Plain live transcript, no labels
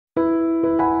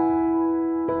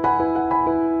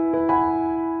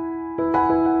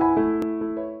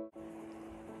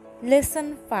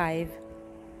Lesson 5.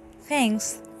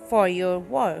 Thanks for your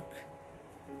work.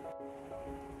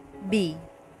 B.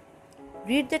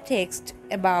 Read the text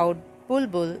about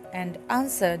Bulbul and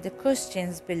answer the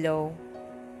questions below.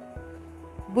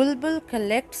 Bulbul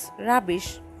collects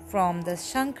rubbish from the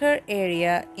Shankar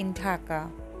area in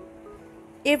Dhaka.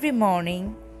 Every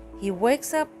morning, he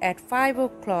wakes up at 5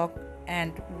 o'clock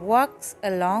and walks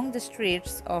along the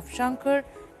streets of Shankar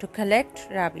to collect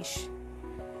rubbish.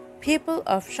 People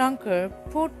of Shankar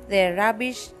put their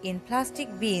rubbish in plastic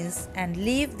bins and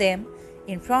leave them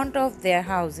in front of their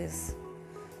houses.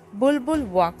 Bulbul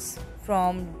walks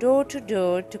from door to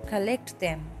door to collect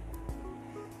them.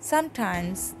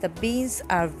 Sometimes the bins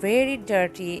are very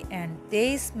dirty and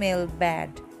they smell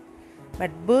bad,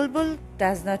 but Bulbul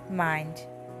does not mind.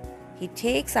 He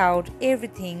takes out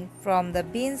everything from the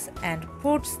bins and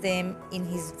puts them in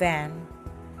his van.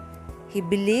 He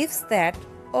believes that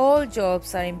all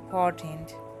jobs are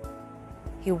important.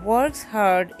 He works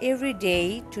hard every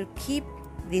day to keep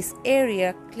this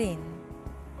area clean.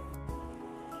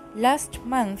 Last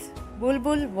month,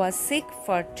 Bulbul was sick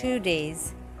for 2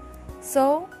 days,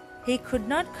 so he could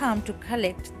not come to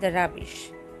collect the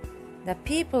rubbish. The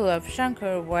people of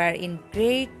Shankar were in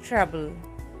great trouble.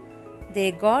 They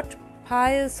got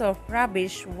piles of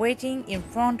rubbish waiting in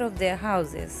front of their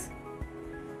houses.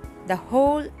 The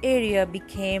whole area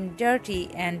became dirty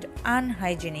and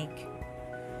unhygienic.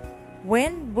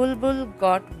 When Bulbul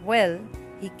got well,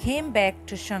 he came back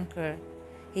to Shankar.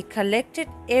 He collected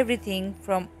everything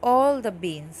from all the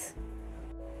bins.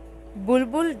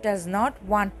 Bulbul does not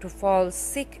want to fall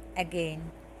sick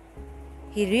again.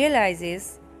 He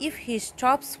realizes if he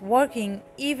stops working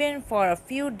even for a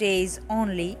few days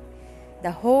only,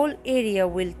 the whole area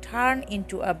will turn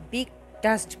into a big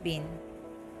dustbin.